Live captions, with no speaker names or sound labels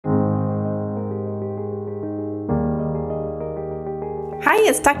Hi,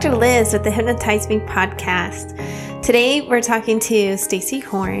 it's Dr. Liz with the Hypnotize Me podcast. Today we're talking to Stacey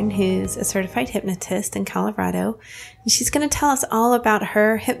Horn, who's a certified hypnotist in Colorado. And she's going to tell us all about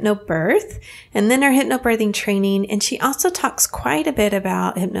her HypnoBirth and then her HypnoBirthing training. And she also talks quite a bit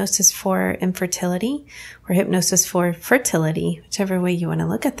about hypnosis for infertility or hypnosis for fertility, whichever way you want to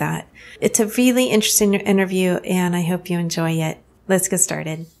look at that. It's a really interesting interview and I hope you enjoy it. Let's get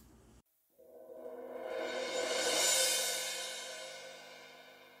started.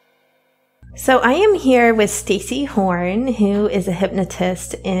 So I am here with Stacey Horn, who is a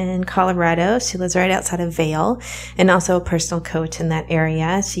hypnotist in Colorado. She lives right outside of Vail and also a personal coach in that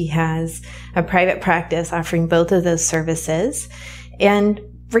area. She has a private practice offering both of those services. And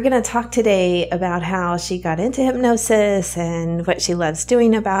we're going to talk today about how she got into hypnosis and what she loves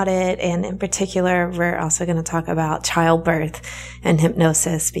doing about it. And in particular, we're also going to talk about childbirth and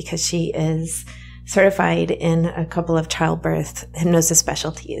hypnosis because she is certified in a couple of childbirth hypnosis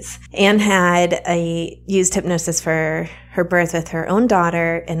specialties and had used hypnosis for her birth with her own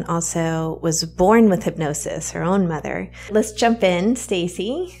daughter and also was born with hypnosis, her own mother. Let's jump in,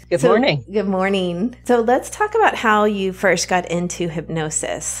 Stacey. Good morning. Good morning. So let's talk about how you first got into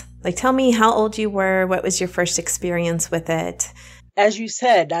hypnosis. Like, tell me how old you were. What was your first experience with it? As you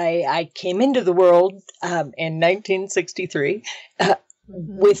said, I came into the world in 1963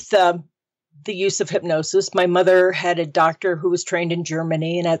 with the use of hypnosis. My mother had a doctor who was trained in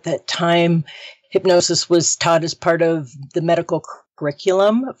Germany, and at that time, hypnosis was taught as part of the medical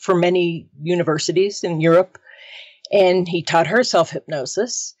curriculum for many universities in Europe. And he taught her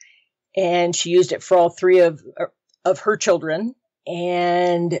self-hypnosis, and she used it for all three of her children.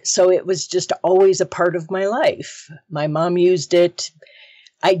 And so it was just always a part of my life. My mom used it.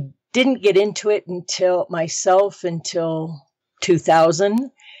 I didn't get into it until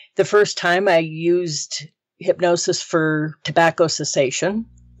 2000. The first time I used hypnosis for tobacco cessation.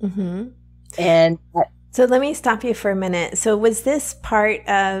 Mm-hmm. And so let me stop you for a minute. So was this part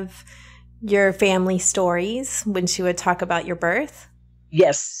of your family stories when she would talk about your birth?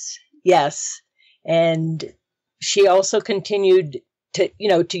 Yes. And she also continued to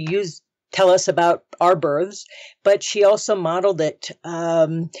tell us about our births, but she also modeled it.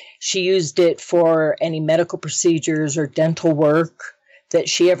 She used it for any medical procedures or dental work that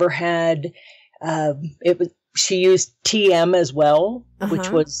she ever had. She used TM as well, which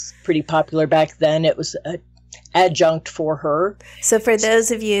was pretty popular back then. It was an adjunct for her. So for those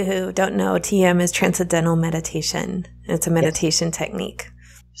of you who don't know, TM is transcendental meditation. It's a meditation technique.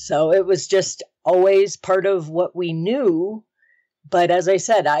 So it was just always part of what we knew. But as I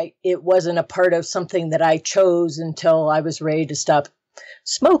said, it wasn't a part of something that I chose until I was ready to stop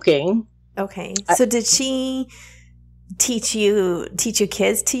smoking. Okay. So did she teach you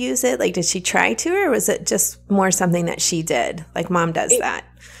kids to use it? Like, did she try to, or was it just more something that she did? Like mom does that.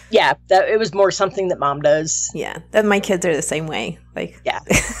 Yeah, it was more something that mom does. Yeah, my kids are the same way. Like, yeah,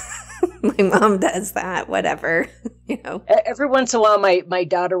 my mom does that. Whatever, Every once in a while, my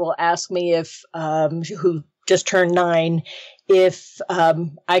daughter will ask me who just turned 9, if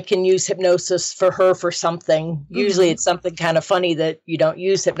I can use hypnosis for her for something. Mm-hmm. Usually, it's something kind of funny that you don't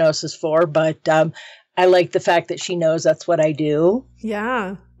use hypnosis for, but I like the fact that she knows that's what I do.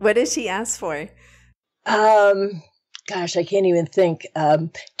 Yeah. What did she ask for? Gosh, I can't even think.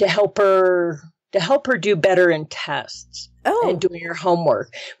 To help her do better in tests and doing her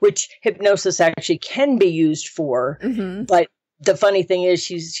homework, which hypnosis actually can be used for. Mm-hmm. But the funny thing is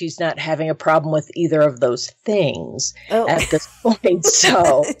she's not having a problem with either of those things at this point.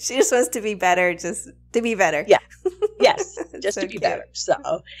 So she just wants to be better, just to be better. Yeah. Yes, just so to be cute. better. So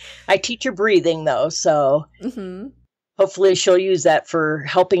I teach her breathing, though. So hopefully she'll use that for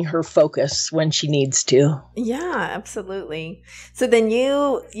helping her focus when she needs to. Yeah, absolutely. So then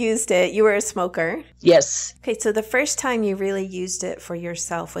you used it. You were a smoker. Yes. Okay, so the first time you really used it for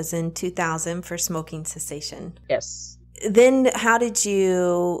yourself was in 2000 for smoking cessation. Yes. Then how did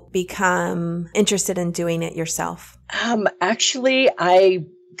you become interested in doing it yourself? Actually, I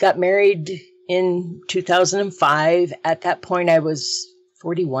got married in 2005. At that point, I was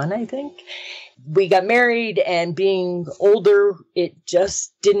 41, I think. We got married, and being older, it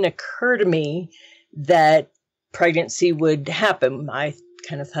just didn't occur to me that pregnancy would happen. I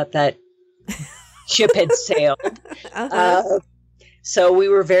kind of thought that ship had sailed. So we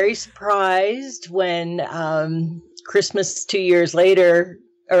were very surprised when Christmas 2 years later,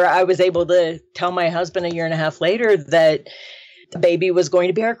 or I was able to tell my husband a year and a half later that the baby was going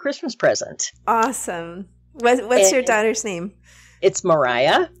to be our Christmas present. Awesome. What's your daughter's name? It's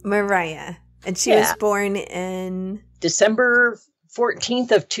Mariah. Mariah. And she was born in? December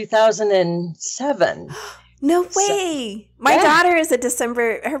 14th of 2007. No way. So, my daughter is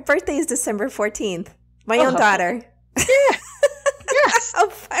her birthday is December 14th. My own daughter. Yeah. Yes. How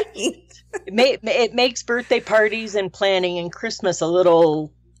funny. It makes birthday parties and planning and Christmas a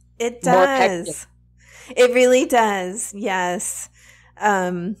little It more hectic. does. It really does. Yes.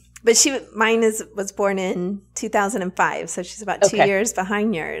 But mine was born in 2005, so she's about 2 years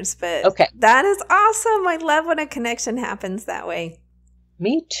behind yours. But that is awesome. I love when a connection happens that way.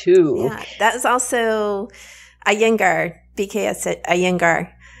 Me too. Yeah, that is also Iyengar, BKS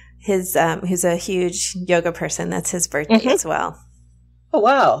Iyengar. Who's a huge yoga person. That's his birthday as well. Oh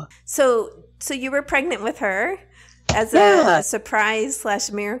wow! So you were pregnant with her as a surprise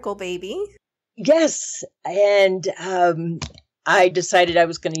 / miracle baby. Yes, and I decided I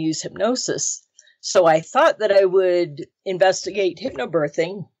was going to use hypnosis. So I thought that I would investigate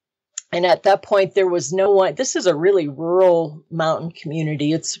hypnobirthing. And at that point, there was no one. This is a really rural mountain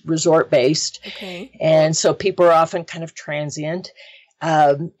community. It's resort based. Okay. And so people are often kind of transient.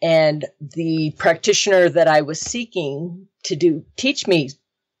 And the practitioner that I was seeking to teach me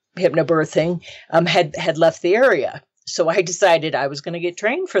hypnobirthing had left the area. So I decided I was going to get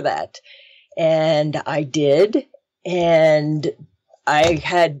trained for that. And I did. And I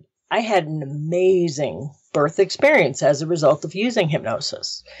had an amazing birth experience as a result of using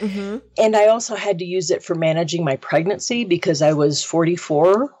hypnosis. Mm-hmm. And I also had to use it for managing my pregnancy because I was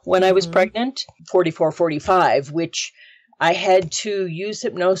 44 when I was pregnant, 44, 45, which I had to use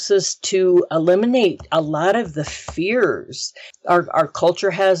hypnosis to eliminate a lot of the fears our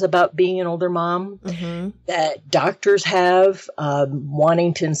culture has about being an older mom, that doctors have,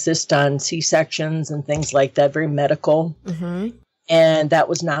 wanting to insist on C-sections and things like that, very medical. And that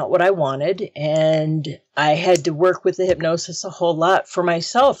was not what I wanted. And I had to work with the hypnosis a whole lot for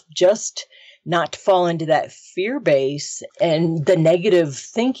myself, just not to fall into that fear base and the negative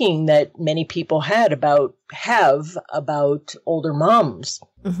thinking that many people have about older moms.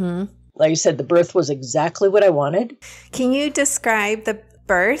 Like I said, the birth was exactly what I wanted. Can you describe the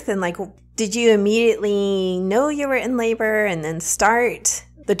birth and did you immediately know you were in labor and then start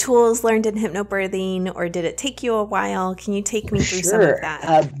the tools learned in hypnobirthing, or did it take you a while? Can you take me through some of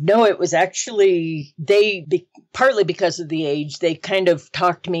that? No, it was actually, partly because of the age, they kind of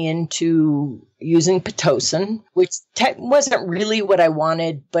talked me into using Pitocin, which wasn't really what I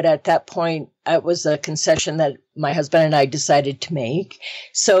wanted, but at that point, it was a concession that my husband and I decided to make.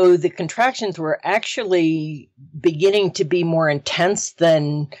 So the contractions were actually beginning to be more intense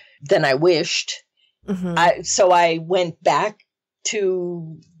than I wished. So I went back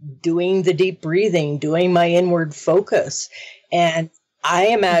to doing the deep breathing, doing my inward focus. And I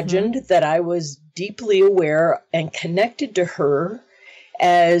imagined that I was deeply aware and connected to her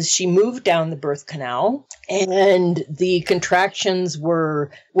as she moved down the birth canal, and the contractions were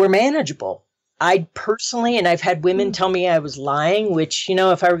manageable. I personally, and I've had women tell me I was lying, which,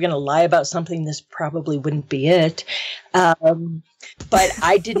 if I were going to lie about something, this probably wouldn't be it. But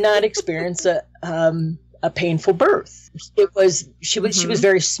I did not experience a painful birth. She was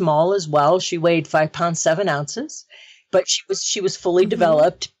very small as well. She weighed 5 pounds, 7 ounces, but she was fully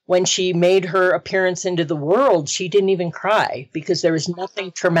developed. When she made her appearance into the world, she didn't even cry because there was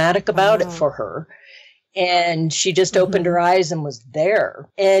nothing traumatic about it for her. And she just opened her eyes and was there.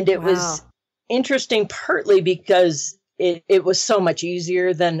 And it was interesting partly because it was so much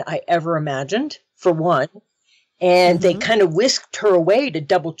easier than I ever imagined, for one. And they kind of whisked her away to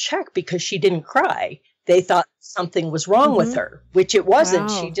double check because she didn't cry. They thought something was wrong with her, which it wasn't.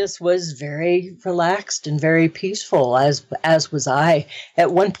 Wow. She just was very relaxed and very peaceful, as was I.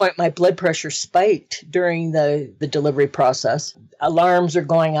 At one point, my blood pressure spiked during the delivery process. Alarms are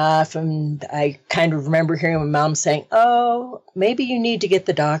going off, and I kind of remember hearing my mom saying, "Oh, maybe you need to get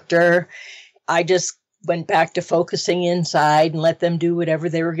the doctor." I just went back to focusing inside and let them do whatever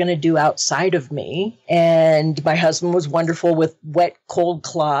they were going to do outside of me. And my husband was wonderful with wet, cold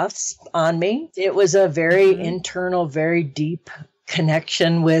cloths on me. It was a very internal, very deep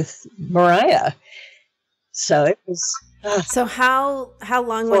connection with Mariah. So it was... So how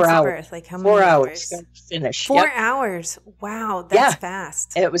long was the birth? Like how many 4 hours? Finish. 4 hours. Wow, that's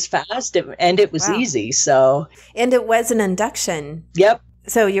fast. It was fast and it was easy. So, and it was an induction. Yep.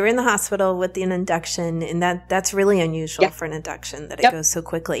 So you're in the hospital with an induction, and that's really unusual for an induction that it goes so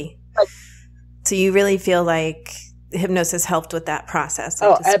quickly. Right. So you really feel like hypnosis helped with that process.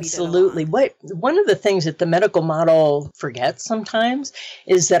 Like, absolutely. One of the things that the medical model forgets sometimes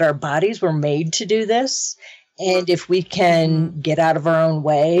is that our bodies were made to do this. And if we can get out of our own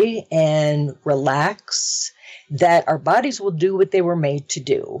way and relax, that our bodies will do what they were made to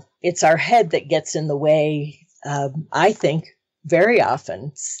do. It's our head that gets in the way, I think, very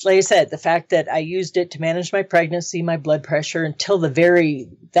often. Like I said, the fact that I used it to manage my pregnancy, my blood pressure until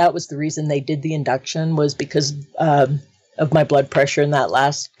that was the reason they did the induction, was because of my blood pressure in that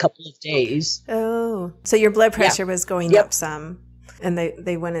last couple of days. Oh, so your blood pressure was going up some, and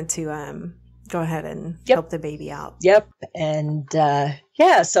they wanted to go ahead and help the baby out. Yep. And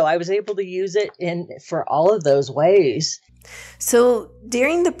so I was able to use it for all of those ways. So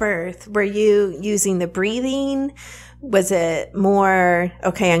during the birth, were you using the breathing? Was it more,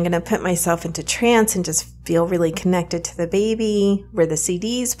 okay, I'm going to put myself into trance and just feel really connected to the baby? Were the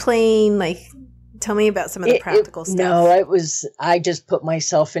CDs playing? Like, tell me about some of the practical stuff. No, I just put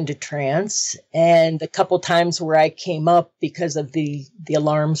myself into trance. And the couple times where I came up because of the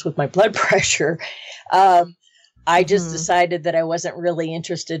alarms with my blood pressure, I just decided that I wasn't really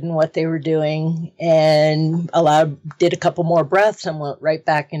interested in what they were doing, and did a couple more breaths and went right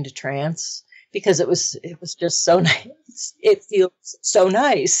back into trance, because it was just so nice. It feels so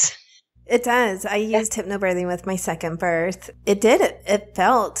nice. It does. I used hypnobirthing with my second birth. It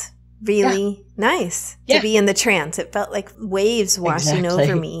felt really nice to be in the trance. It felt like waves washing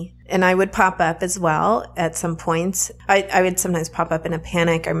over me. And I would pop up as well at some points. I would sometimes pop up in a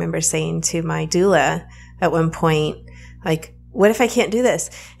panic. I remember saying to my doula at one point, like, what if I can't do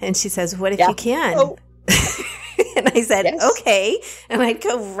this? And she says, what if you can? Oh. And I said, okay. And I'd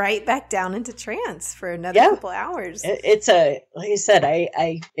go right back down into trance for another couple hours. Like I said,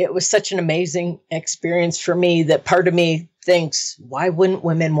 it was such an amazing experience for me that part of me thinks, why wouldn't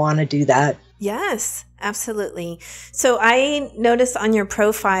women want to do that? Yes, absolutely. So I noticed on your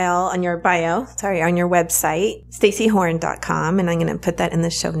profile, on your website, staceyhorn.com, and I'm going to put that in the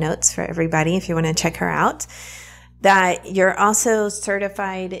show notes for everybody if you want to check her out, that you're also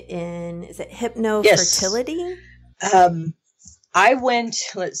certified in, is it hypnofertility? I went,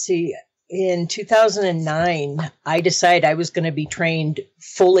 in 2009, I decided I was going to be trained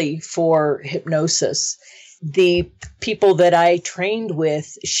fully for hypnosis. The people that I trained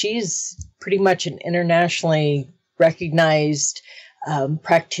with, she's pretty much an internationally recognized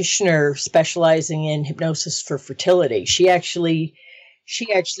practitioner specializing in hypnosis for fertility. She actually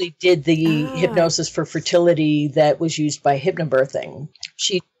did the hypnosis for fertility that was used by HypnoBirthing.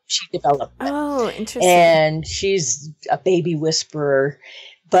 She developed that. Oh, interesting. And she's a baby whisperer.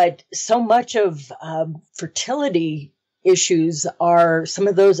 But so much of fertility issues are some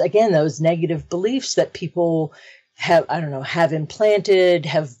of those, again, those negative beliefs that people have implanted,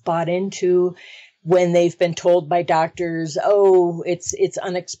 have bought into when they've been told by doctors, oh, it's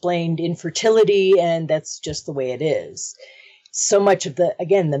unexplained infertility, and that's just the way it is. So much of the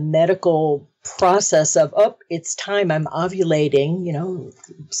medical process of, it's time, I'm ovulating,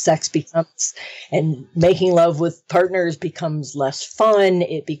 sex becomes, and making love with partners becomes less fun.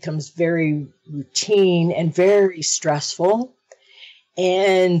 It becomes very routine and very stressful.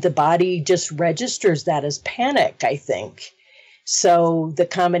 And the body just registers that as panic, I think. So the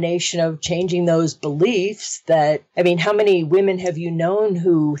combination of changing those beliefs how many women have you known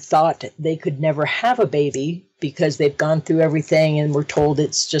who thought they could never have a baby because they've gone through everything and were told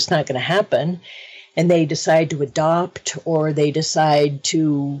it's just not going to happen, and they decide to adopt, or they decide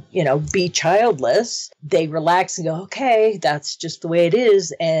to, be childless. They relax and go, okay, that's just the way it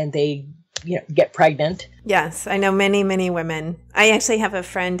is, and they get pregnant. Yes, I know many, many women. I actually have a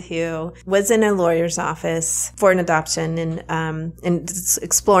friend who was in a lawyer's office for an adoption and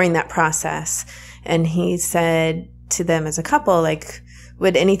exploring that process. And he said to them as a couple, like,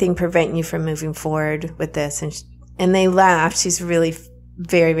 would anything prevent you from moving forward with this? And they laughed. She's really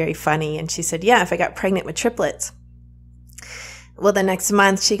very, very funny. And she said, yeah, if I got pregnant with triplets. Well, the next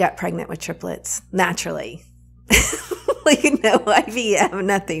month she got pregnant with triplets naturally. Like, no IVF,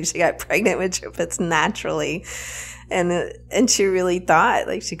 nothing. She got pregnant with triplets naturally. And she really thought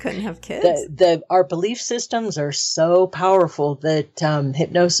like she couldn't have kids. Our belief systems are so powerful that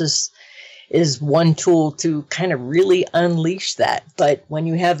hypnosis is one tool to kind of really unleash that. But when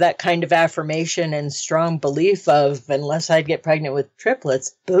you have that kind of affirmation and strong belief of, unless I'd get pregnant with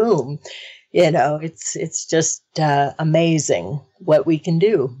triplets, boom, it's just amazing what we can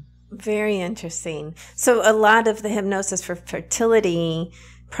do. Very interesting. So a lot of the hypnosis for fertility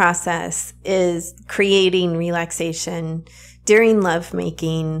process is creating relaxation during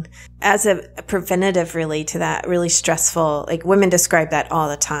lovemaking as a preventative really to that really stressful, like women describe that all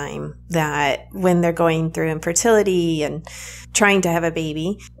the time, that when they're going through infertility and trying to have a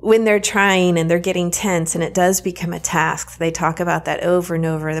baby, when they're trying and they're getting tense and it does become a task, they talk about that over and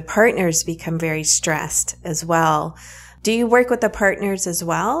over. The partners become very stressed as well. Do you work with the partners as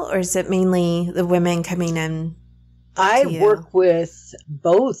well, or is it mainly the women coming in? I work with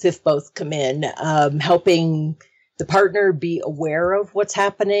both if both come in, helping the partner be aware of what's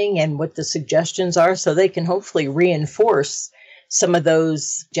happening and what the suggestions are so they can hopefully reinforce some of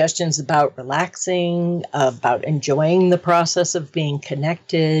those suggestions about relaxing, about enjoying the process of being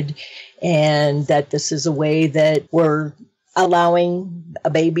connected, and that this is a way that we're allowing a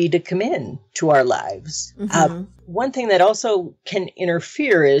baby to come in to our lives. One thing that also can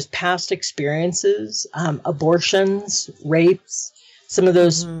interfere is past experiences, abortions, rapes, some of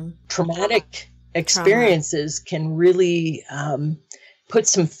those traumatic experiences can really put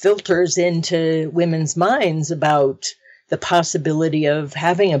some filters into women's minds about the possibility of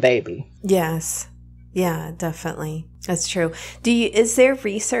having a baby. Yes. Yeah, definitely. That's true. Is there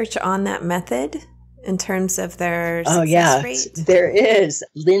research on that method in terms of their success rate? There is.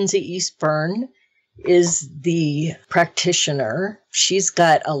 Lindsay Eastburn is the practitioner. She's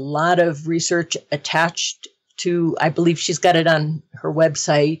got a lot of research attached to, I believe she's got it on her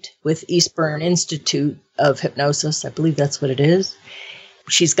website with Eastburn Institute of Hypnosis. I believe that's what it is.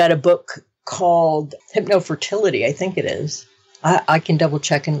 She's got a book called Hypnofertility, I think it is. I can double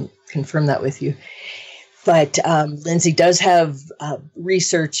check and confirm that with you. But Lindsay does have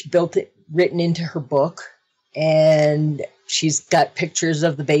research written into her book, and she's got pictures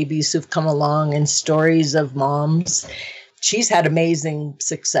of the babies who've come along and stories of moms. She's had amazing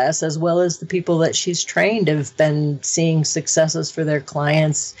success, as well as the people that she's trained have been seeing successes for their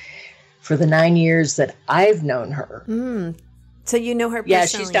clients for the 9 years that I've known her. So you know her personally? Yeah,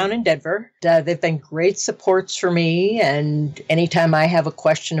 she's down in Denver. They've been great supports for me, and anytime I have a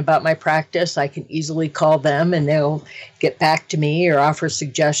question about my practice, I can easily call them and they'll get back to me or offer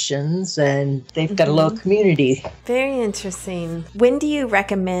suggestions, and they've got a little community. Very interesting. When do you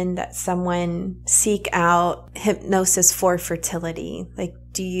recommend that someone seek out hypnosis for fertility? Like,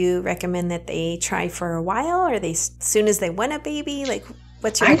 do you recommend that they try for a while, or as soon as they want a baby? Like,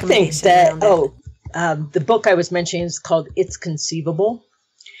 what's your recommendation? I think that, the book I was mentioning is called It's Conceivable.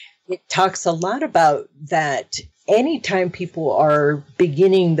 It talks a lot about that anytime people are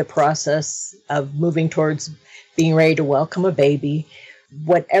beginning the process of moving towards being ready to welcome a baby,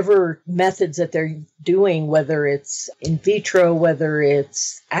 whatever methods that they're doing, whether it's in vitro, whether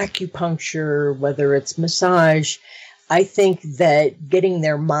it's acupuncture, whether it's massage, I think that getting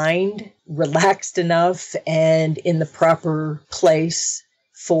their mind relaxed enough and in the proper place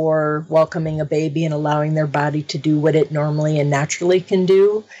for welcoming a baby and allowing their body to do what it normally and naturally can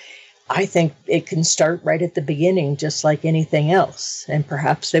do, I think it can start right at the beginning, just like anything else. And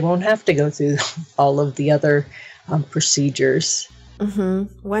perhaps they won't have to go through all of the other procedures.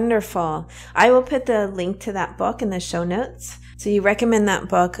 Wonderful. I will put the link to that book in the show notes. So you recommend that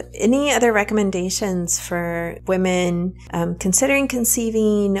book. Any other recommendations for women considering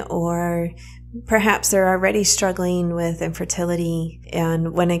conceiving, or perhaps they're already struggling with infertility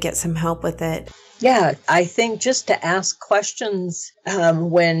and want to get some help with it? Yeah, I think just to ask questions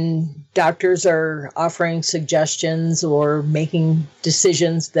when doctors are offering suggestions or making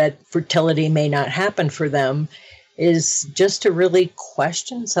decisions that fertility may not happen for them is just to really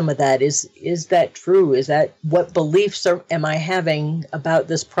question some of that. Is that true? Is that what beliefs am I having about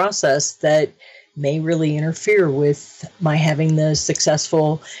this process that may really interfere with my having the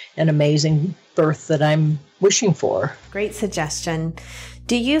successful and amazing birth that I'm wishing for? Great suggestion.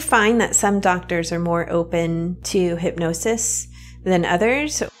 Do you find that some doctors are more open to hypnosis than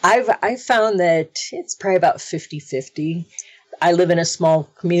others? I've found that it's probably about 50-50. I live in a small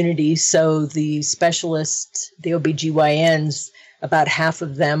community, so the specialists, the OBGYNs, about half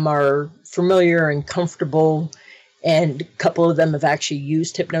of them are familiar and comfortable, and a couple of them have actually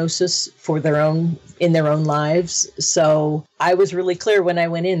used hypnosis in their own lives. So I was really clear when I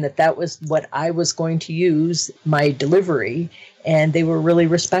went in that was what I was going to use, my delivery, and they were really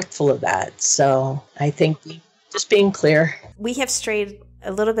respectful of that. So I think just being clear. We have strayed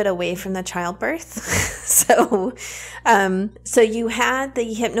a little bit away from the childbirth. So you had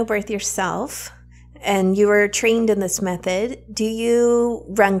the hypnobirth yourself, and you were trained in this method. Do you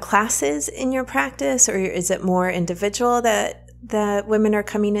run classes in your practice, or is it more individual that women are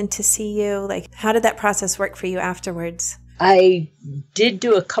coming in to see you? Like, how did that process work for you afterwards? I did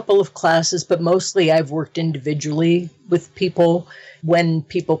do a couple of classes, but mostly I've worked individually with people. When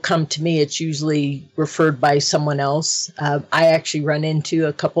people come to me, it's usually referred by someone else. I actually run into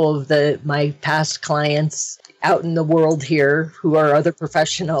a couple of my past clients out in the world here who are other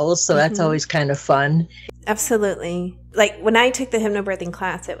professionals, so that's always kind of fun. Absolutely. Like when I took the hypnobirthing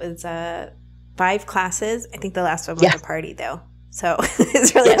class, it was 5 classes. I think the last one was a party, though. So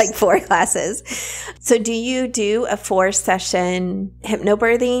it's really like 4 classes. So do you do a 4-session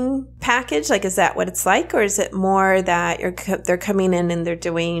hypnobirthing package? Like, is that what it's like? Or is it more that they're coming in and they're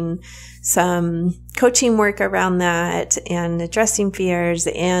doing some coaching work around that and addressing fears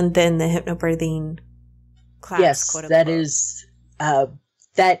and then the hypnobirthing class? Yes,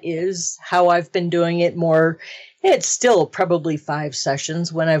 that is how I've been doing it more. It's still probably 5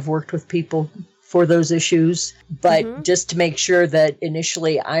 sessions when I've worked with people for those issues, but just to make sure that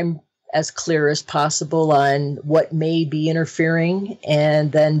initially I'm as clear as possible on what may be interfering,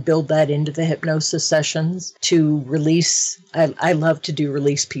 and then build that into the hypnosis sessions to release. I love to do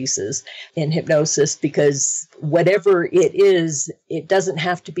release pieces in hypnosis, because whatever it is, it doesn't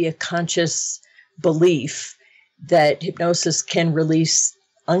have to be a conscious belief. That hypnosis can release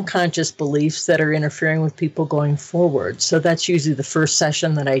unconscious beliefs that are interfering with people going forward. So that's usually the first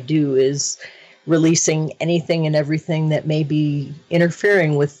session that I do, is releasing anything and everything that may be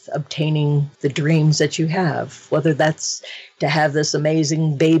interfering with obtaining the dreams that you have, whether that's to have this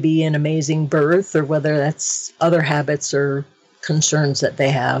amazing baby and amazing birth, or whether that's other habits or concerns that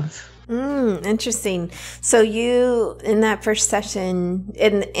they have. Interesting. So you, in that first session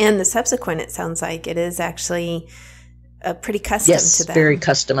and the subsequent, it sounds like it is actually pretty custom to them. Yes, very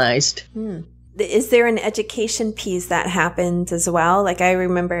customized. Is there an education piece that happens as well? Like, I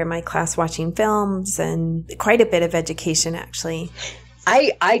remember in my class watching films and quite a bit of education, actually.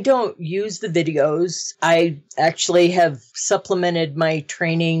 I don't use the videos. I actually have supplemented my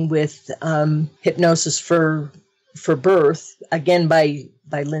training with hypnosis for birth, again by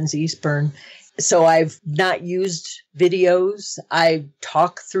Lindsay Eastburn. So I've not used videos. I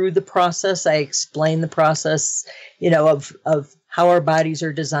talk through the process. I explain the process, of how our bodies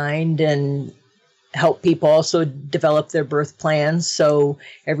are designed, and help people also develop their birth plans so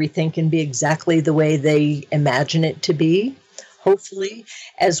everything can be exactly the way they imagine it to be, hopefully,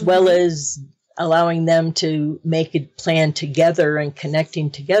 as well as allowing them to make a plan together and connecting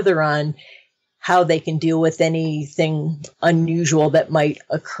together on how they can deal with anything unusual that might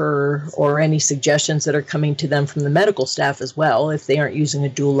occur, or any suggestions that are coming to them from the medical staff as well, if they aren't using a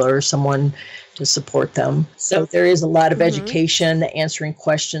doula or someone to support them. So there is a lot of education, answering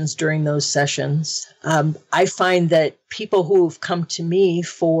questions during those sessions. I find that people who have come to me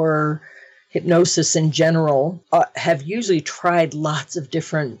for hypnosis in general have usually tried lots of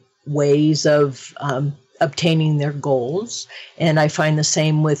different ways of obtaining their goals. And I find the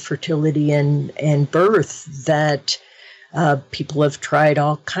same with fertility and birth, that people have tried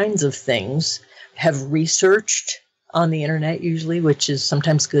all kinds of things, have researched on the internet usually, which is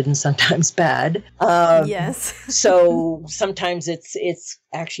sometimes good and sometimes bad. Yes. So sometimes it's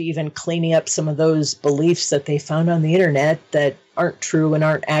actually even cleaning up some of those beliefs that they found on the internet that aren't true and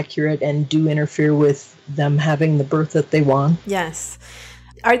aren't accurate and do interfere with them having the birth that they want. Yes.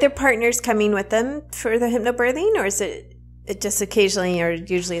 Are there partners coming with them for the hypnobirthing, or is it just occasionally, or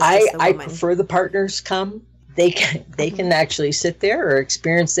usually it's just the woman? I prefer the partners come. They can actually sit there or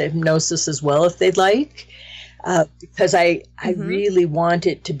experience the hypnosis as well if they'd like, because I really want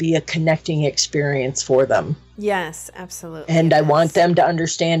it to be a connecting experience for them. Yes, absolutely. And I want them to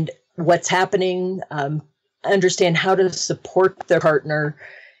understand what's happening, understand how to support their partner,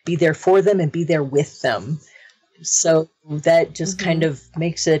 be there for them and be there with them. So that just kind of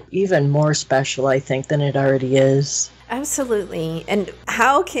makes it even more special, I think, than it already is. Absolutely. And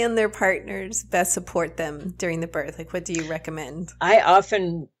how can their partners best support them during the birth? Like, what do you recommend? I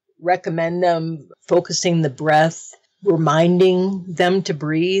often recommend them focusing the breath, reminding them to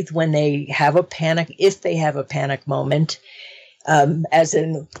breathe when they have a panic, if they have a panic moment, as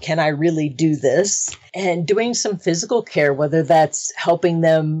in, can I really do this? And doing some physical care, whether that's helping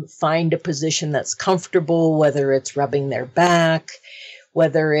them find a position that's comfortable, whether it's rubbing their back,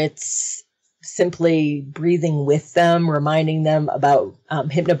 whether it's simply breathing with them, reminding them about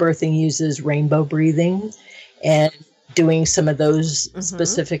HypnoBirthing uses rainbow breathing, and doing some of those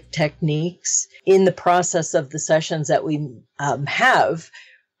specific techniques. In the process of the sessions that we have,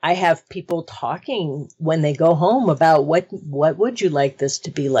 I have people talking when they go home about what would you like this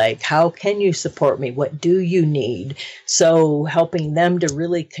to be like? How can you support me? What do you need? So helping them to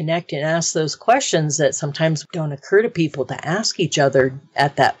really connect and ask those questions that sometimes don't occur to people to ask each other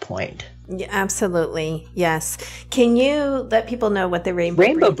at that point. Yeah, absolutely. Yes. Can you let people know what the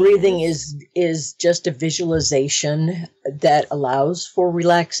rainbow breathing is just a visualization that allows for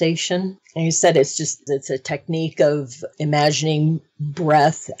relaxation. And you said it's a technique of imagining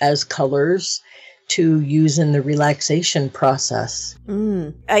breath as colors to use in the relaxation process.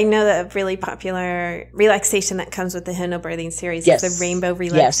 I know that a really popular relaxation that comes with the HypnoBirthing series is the rainbow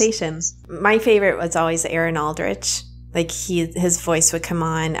relaxation. Yes. My favorite was always Erin Aldrich. Like his voice would come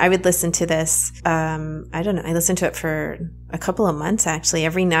on. I would listen to this. I don't know. I listened to it for a couple of months actually,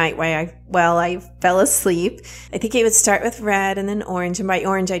 every night while I fell asleep. I think it would start with red and then orange, and by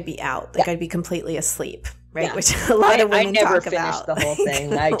orange I'd be out. Like I'd be completely asleep. Right, yeah. Which a lot of women talk about. I never finished the whole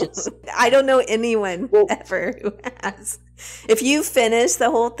thing. I don't know anyone ever who has. If you finish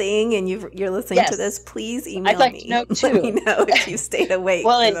the whole thing and you're listening to this, please email me. I'd like to know too. Let me know if you stayed awake.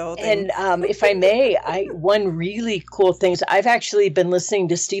 Well, the whole thing. And if I may, one really cool thing is I've actually been listening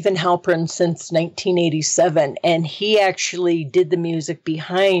to Stephen Halpern since 1987, and he actually did the music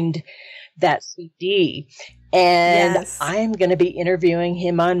behind that CD. And yes. I'm going to be interviewing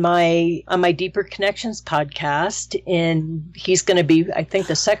him on my Deeper Connections podcast, and he's going to be, I think,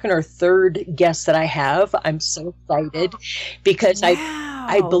 the second or third guest that I have. I'm so excited because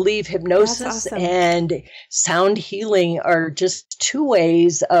I believe hypnosis and sound healing are just two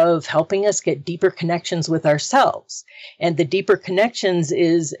ways of helping us get deeper connections with ourselves. And the deeper connections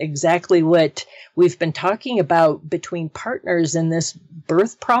is exactly what we've been talking about between partners in this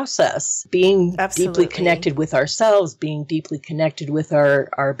birth process, being deeply connected with ourselves, being deeply connected with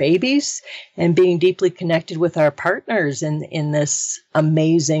our babies, and being deeply connected with our partners in this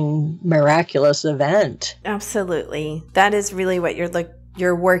amazing, miraculous event. Absolutely. That is really what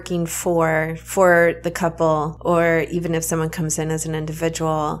you're working for the couple, or even if someone comes in as an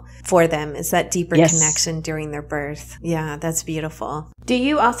individual, for them is that deeper connection during their birth. Yeah, that's beautiful. Do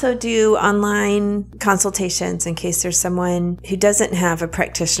you also do online consultations in case there's someone who doesn't have a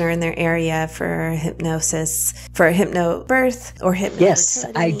practitioner in their area for hypnosis, for a HypnoBirth or hypnofertility? Yes,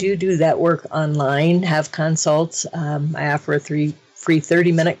 I do that work online, have consults. I offer a free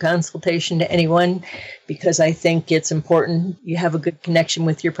 30-minute consultation to anyone because I think it's important you have a good connection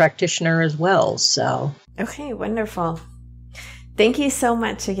with your practitioner as well. So, okay, wonderful. Thank you so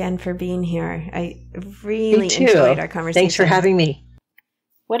much again for being here. I really enjoyed our conversation. Thanks for having me.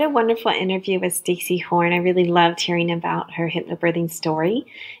 What a wonderful interview with Stacey Horn. I really loved hearing about her hypnobirthing story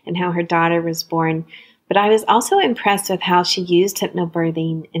and how her daughter was born. But I was also impressed with how she used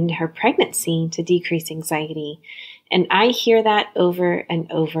hypnobirthing in her pregnancy to decrease anxiety. And I hear that over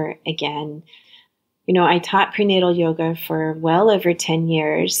and over again. You know, I taught prenatal yoga for well over 10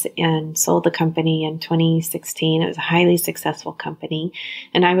 years and sold the company in 2016. It was a highly successful company.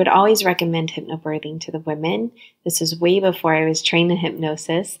 And I would always recommend hypnobirthing to the women. This was way before I was trained in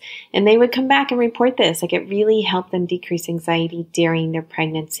hypnosis. And they would come back and report this. Like, it really helped them decrease anxiety during their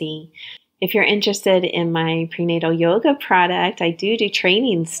pregnancy. If you're interested in my prenatal yoga product, I do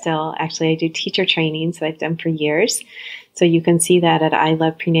training still. Actually, I do teacher trainings that I've done for years. So you can see that at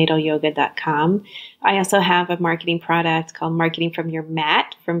iloveprenatalyoga.com. I also have a marketing product called Marketing from Your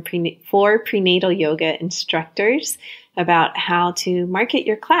Mat for prenatal yoga instructors about how to market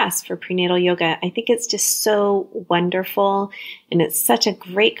your class for prenatal yoga. I think it's just so wonderful, and it's such a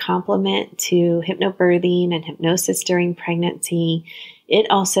great complement to hypnobirthing and hypnosis during pregnancy. It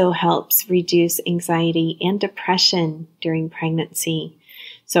also helps reduce anxiety and depression during pregnancy.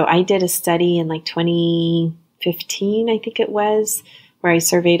 So I did a study in 2015, I think it was, where I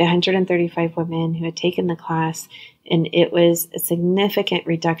surveyed 135 women who had taken the class, and it was a significant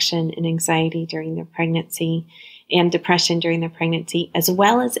reduction in anxiety during their pregnancy and depression during their pregnancy, as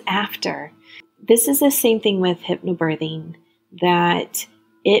well as after. This is the same thing with hypnobirthing, that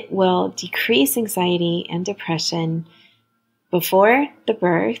it will decrease anxiety and depression before the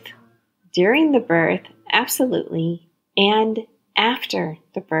birth, during the birth, absolutely, and after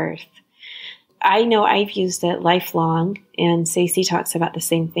the birth. I know I've used it lifelong, and Stacey talks about the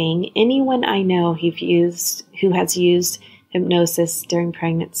same thing. Anyone I know who has used hypnosis during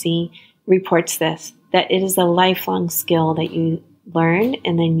pregnancy reports this, that it is a lifelong skill that you learn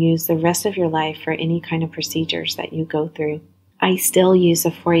and then use the rest of your life for any kind of procedures that you go through. I still use the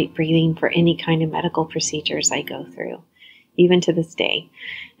 4-8 breathing for any kind of medical procedures I go through, even to this day.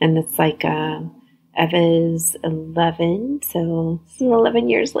 And it's like Eva's 11, so this is 11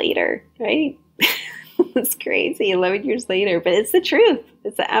 years later, right? It's crazy, 11 years later, but it's the truth.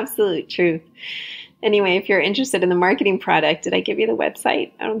 It's the absolute truth. Anyway, if you're interested in the marketing product, did I give you the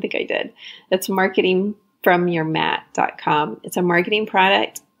website? I don't think I did. It's marketingfromyourmat.com. It's a marketing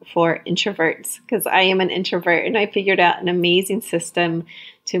product for introverts, because I am an introvert, and I figured out an amazing system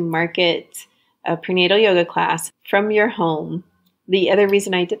to market a prenatal yoga class from your home. The other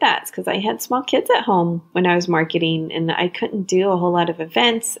reason I did that is because I had small kids at home when I was marketing, and I couldn't do a whole lot of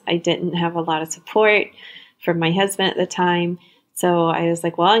events. I didn't have a lot of support from my husband at the time. So I was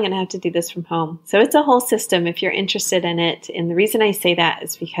like, well, I'm going to have to do this from home. So it's a whole system if you're interested in it. And the reason I say that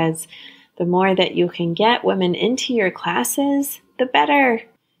is because the more that you can get women into your classes, the better.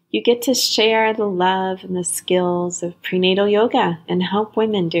 You get to share the love and the skills of prenatal yoga and help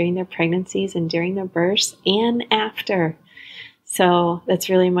women during their pregnancies and during their births and after. So that's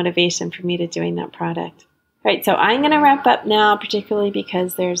really motivation for me to doing that product. All right, so I'm going to wrap up now, particularly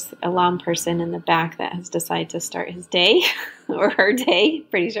because there's a long person in the back that has decided to start his day or her day.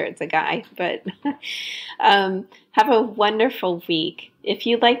 Pretty sure it's a guy, but have a wonderful week. If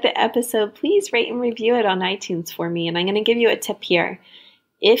you like the episode, please rate and review it on iTunes for me. And I'm going to give you a tip here.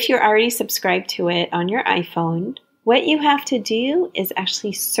 If you're already subscribed to it on your iPhone, what you have to do is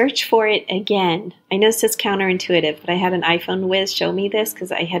actually search for it again. I know this is counterintuitive, but I had an iPhone whiz show me this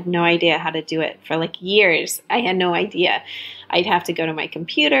because I had no idea how to do it for like years. I had no idea. I'd have to go to my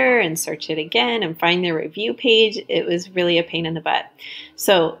computer and search it again and find the review page. It was really a pain in the butt.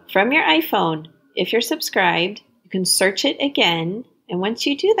 So from your iPhone, if you're subscribed, you can search it again. And once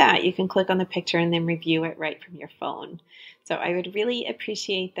you do that, you can click on the picture and then review it right from your phone. So I would really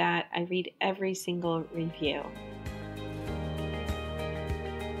appreciate that. I read every single review.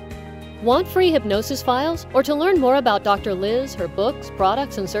 Want free hypnosis files or to learn more about Dr. Liz, her books,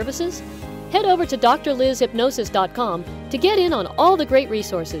 products, and services? Head over to drlizhypnosis.com to get in on all the great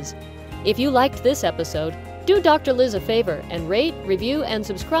resources. If you liked this episode, do Dr. Liz a favor and rate, review, and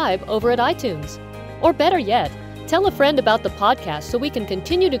subscribe over at iTunes. Or better yet, tell a friend about the podcast so we can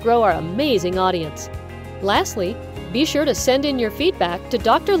continue to grow our amazing audience. Lastly, be sure to send in your feedback to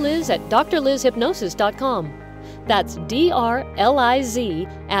Dr. Liz at drlizhypnosis.com. That's DRLIZ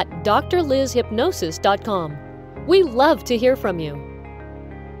at drlizhypnosis.com. We love to hear from you.